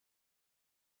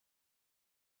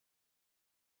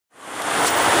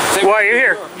Why are you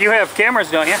here? You have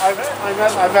cameras, don't you?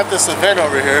 I'm at this event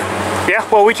over here. Yeah,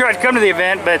 well, we tried to come to the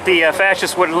event, but the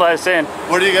fascists wouldn't let us in.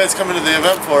 What are you guys coming to the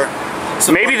event for?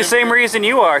 Maybe the same reason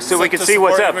you are, so we can see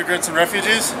what's up. Immigrants and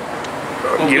refugees?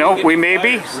 You know, we may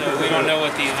be. So we don't know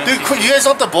what the event is. Dude, you guys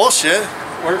don't have the bullshit.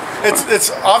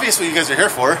 It's obvious what you guys are here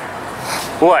for.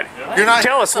 What? You're not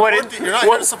Tell us what it. You're not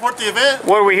here to support the event.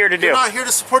 What are we here to do? You're not here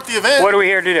to support the event. What are we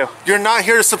here to do? You're not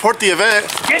here to support the event.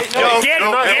 Get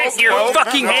your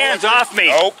fucking hands off me.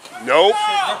 Nope. Nope.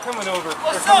 They're coming over.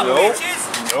 What's up,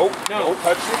 bitches? Nope. No.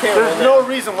 Touch the camera. There's no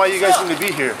reason why you guys need to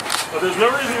be here. Well, there's no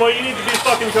reason why you need to be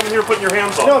fucking coming here putting your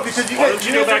hands on. No, because you guys,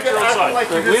 go back to your own side. like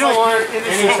we don't want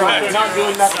any trouble. You're not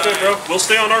doing nothing. Bro, we'll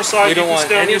stay on our side. We don't want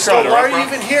any side. trouble. Why are you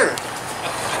even here?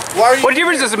 Why are you? What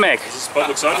difference does it make? This is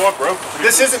public sidewalk, bro.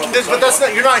 This isn't. But that's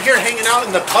not. You're not here hanging out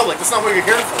in the public. That's not what you're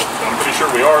here for. I'm pretty sure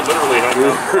we are literally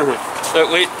hanging out.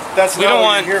 Look, we don't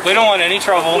want any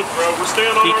trouble. Look, bro, we're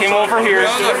staying on He came over here.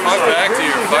 Get the fuck back to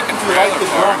your fucking trailer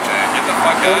park, man. Get the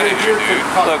fuck out of here, dude.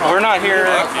 Look, we're not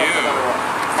here. Fuck you.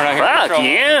 We're not here for Fuck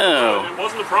trouble. you. It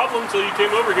wasn't a problem until you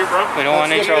came over here, bro. We don't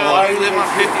want any trouble. You live on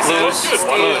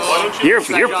 57th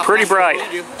You're pretty bright.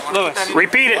 Lewis,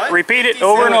 Repeat it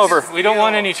over and over. we don't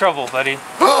want any trouble, buddy.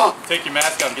 Take your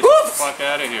mask off and get the fuck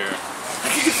out of here. I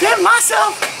can defend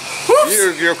myself.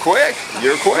 You're quick.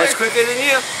 You're quick. Much quicker than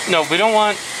you. No, we don't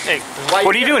want. Hey,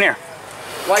 What are you doing here?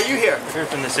 Why are you here? we're here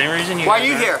for the same reason you. Why are guys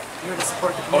you here? You're here to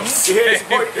support the community. You're here to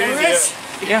support the immigrants?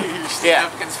 Yeah. Yeah.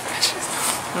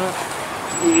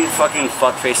 You fucking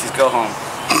fuckfaces, go home.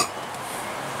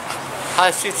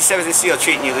 How's 57th and Seal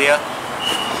treating you, Leo?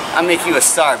 I'll make you a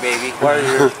star, baby. Why are you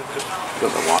here?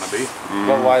 Because I want to be.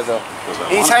 But why though?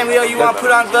 Anytime, Leo, you want to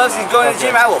put on gloves and go to the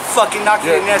gym, I will fucking knock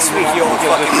you in next week, you old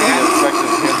fucking man.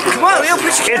 Come on, Leo,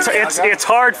 put your camera down. It's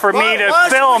hard for me to Why don't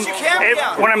you film put your camera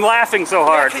down? when I'm laughing so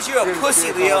hard. Because you're a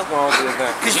pussy, Leo.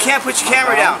 Because you can't put your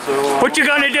camera down. What you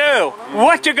gonna do?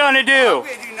 What you gonna do? I'm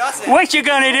gonna do nothing. What you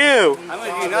gonna do? I'm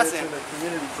gonna do nothing.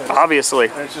 Obviously.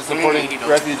 It's just supporting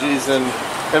refugees and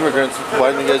immigrants.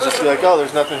 Why didn't you guys just be like, oh,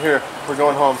 there's nothing here. We're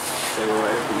going home.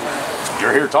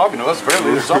 You're here talking to us.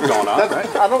 Apparently there's something going on,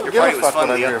 right? I don't give a fuck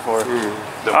what I'm here for.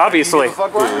 Obviously.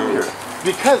 Fuck what I'm here.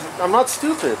 Because I'm not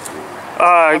stupid.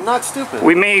 I'm not stupid.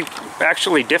 We may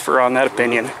actually differ on that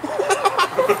opinion.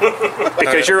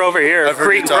 Because you're over here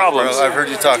creating problems. I've heard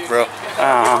you talk, bro.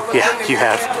 Yeah, you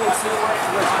have.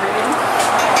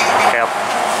 Yep.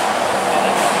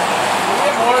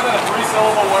 More than a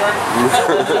 3-syllable word.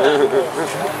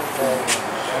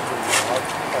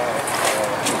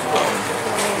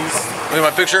 Look at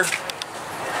my picture.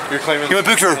 You're claiming Give me a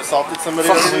picture. assaulted somebody.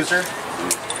 Fucking loser.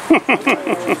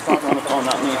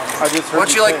 I just heard Why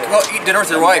don't you like go eat dinner with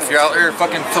your wife? You're out here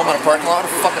fucking filming a parking lot.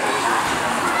 Fucking.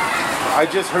 I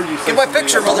just heard you say Get my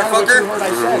picture, motherfucker.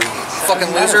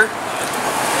 Fucking loser.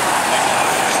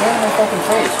 Stand in my fucking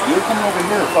face. You're coming over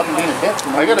here fucking being a bitch.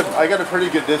 I got a pretty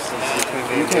good distance between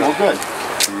me and you. Well, good.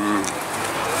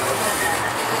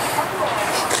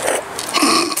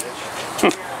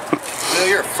 No,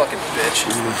 you're a fucking bitch.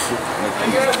 You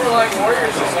guys were like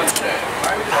warriors or some shit.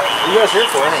 What are you guys here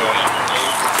for anyway?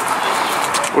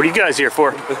 What are you guys here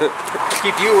for?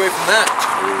 Keep you away from that.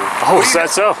 Oh, is that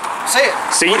so? Say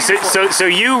it. So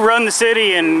you run the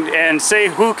city and say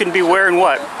who can be wearing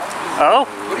what? Oh?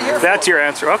 What are you here That's for? your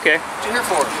answer. Okay. What are you here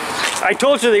for? I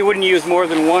told you they wouldn't use more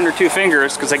than 1 or 2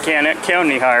 fingers because I can't count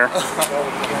any higher.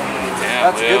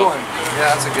 That's a good one. Yeah,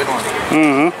 that's a good one.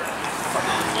 Mm-hmm.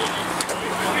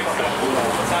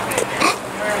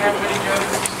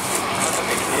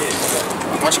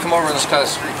 Why don't you come over on this kind of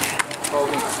street? Follow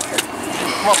me.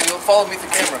 Come on, Leo, follow me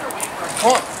through camera.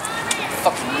 Come on.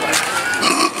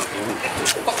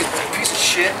 Fucking piece of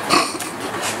shit.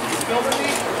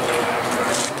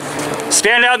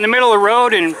 Stand out in the middle of the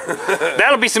road and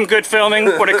that'll be some good filming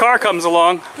when a car comes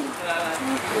along.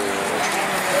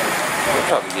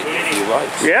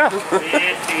 Yeah.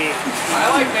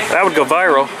 That would go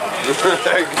viral.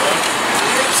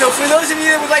 So for those of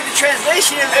you that would like the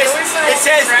translation of this, it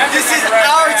says, this is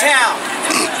our town.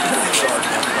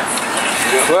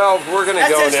 Well, we're going to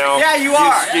go now. Yeah, you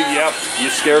are. Yep, you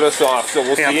scared us off, so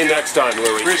we'll see you next time,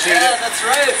 Louie. Appreciate it. That's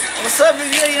right. What's up,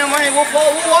 you know, man, we'll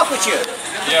walk with you.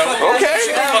 Yeah,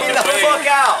 okay. Get the fuck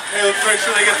out. Hey, let's make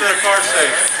sure they get their car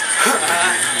safe.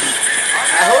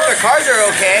 I hope their cars are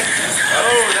okay.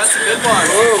 Oh, that's a good one.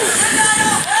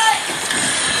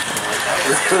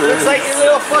 Looks like your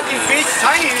little fucking bitch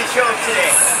Tiny didn't show up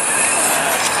today.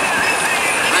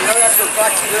 I know that's what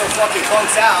got you little fucking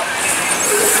punks out.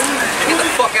 Get the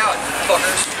fuck out,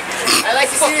 fuckers. I'd like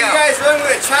to see you guys run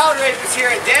with a child rapist here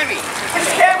at Demi. Put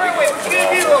your camera away. What you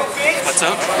gonna do, little bitch? What's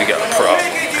up? We got a What are problem.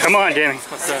 you gonna do, Come on, Danny.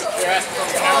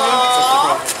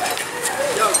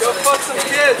 Yo, go fuck some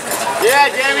kids. Yeah,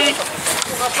 Jamie.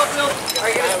 Are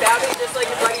you gonna stab me just like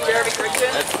your buddy Jeremy Christian?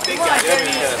 Big guy,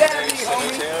 Jamie. Stab me,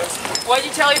 homie. Why'd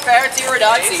you tell your parents you were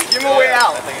Nazi? Give him a way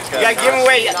out. You gotta give him a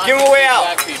way. Give him a way out.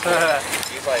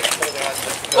 Well,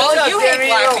 What's up, you hate Jamie,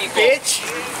 black little people. Bitch.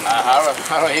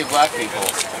 How do I hate black people?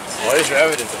 What is your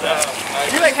evidence of that?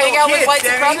 You Like hang out with white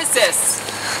Jamie. supremacists.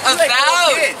 like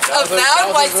little kids.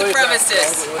 Avowed white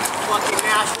supremacists. Fucking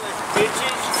nationalist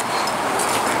bitches.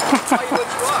 Tell you what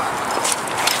you are.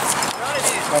 None of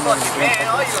these fucking men.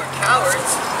 All you are cowards.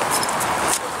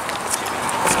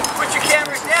 Put your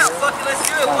cameras down. Fucking let's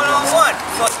do it one-on-one.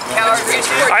 Fucking coward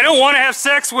bitches. I don't want to have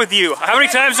sex with you. How many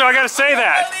times do I got to say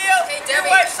that? Leo, your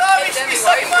wife saw me. She be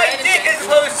sucking my dick as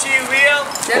opposed to you, Leo.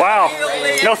 Wow.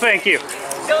 No, thank you.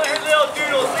 Telling her little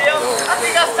doodles, Leo. I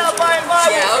think I'll stop buying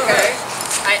Bibles. Yeah, okay.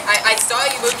 I saw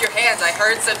you move your hands. I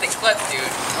heard something clip, dude.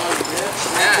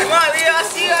 Come on, Leo. I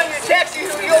see you on your text. You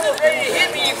almost ready to hit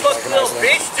me, you fucking little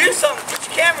bitch. Do something. Put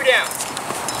your camera down.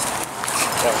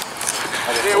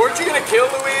 Yeah, weren't you gonna kill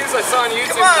Louise? I saw on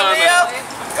YouTube. Come on, Leo.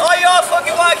 All y'all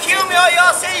fucking want to kill me. All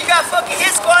y'all say you got fucking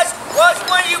hit squads. Watch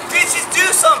one of you bitches do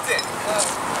something.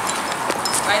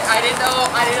 I didn't know.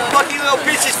 Fuck you little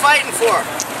bitches fighting for.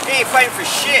 They ain't fighting for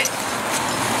shit.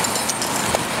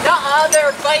 Nuh-uh,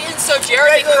 they're fighting so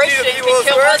Jeremy What you Christian gonna do if can you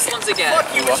kill work? Muslims again. Fuck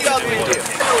you. What y'all gonna do?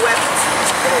 No weapons.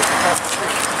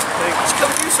 Just come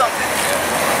do something.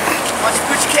 Why don't you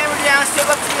put your camera down and step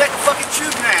up to me like a fucking true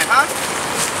man, huh?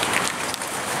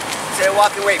 Instead of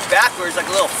walking away backwards like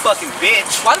a little fucking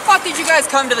bitch. Why the fuck did you guys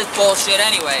come to this bullshit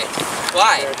anyway?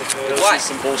 Why? Why?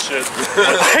 Some bullshit.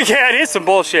 Yeah, it is some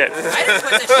bullshit. I didn't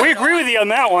put this shit We agree with you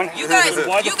on that one. You guys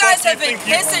have been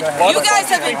pissing. You guys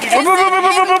have been pissing.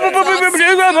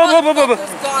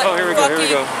 Oh, here we go, here we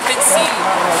go.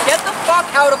 Get the fuck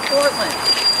out of Portland.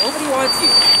 Nobody wants you.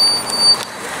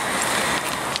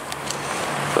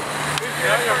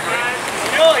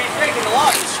 You know he's breaking the law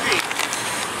in the street.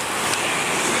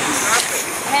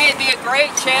 Hey, it'd be a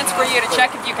great chance for you to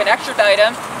check if you can extradite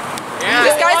him. Yeah.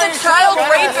 This guy's a child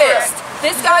rapist.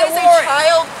 This guy is a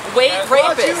child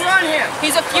rapist. You run him.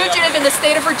 He's a fugitive in the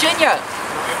state of Virginia.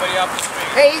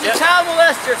 Hey, he's a child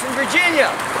molester from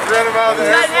Virginia. Run him out of He's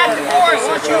there. got an active warrant.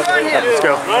 Why don't you run him? Let's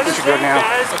go. We should go now.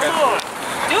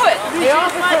 Do it. The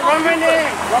officer, run my name.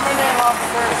 Run my name,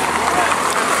 officer.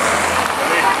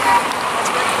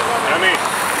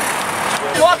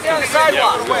 Walk down the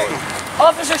sidewalk.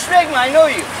 Officer Schmegma, I know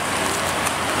you.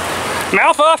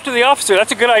 Mouth off to the officer.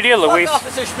 That's a good idea, Luis. Fuck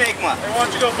Officer Schmegma. Hey, why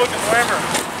don't you go book a waiver?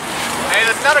 Hey,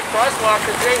 that's not a crosswalk.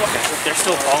 They're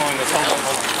still following us.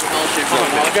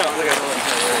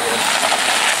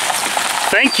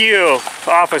 Thank you,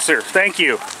 officer. Thank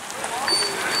you.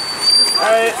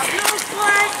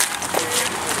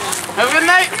 Have a good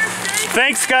night.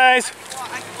 Thanks, guys.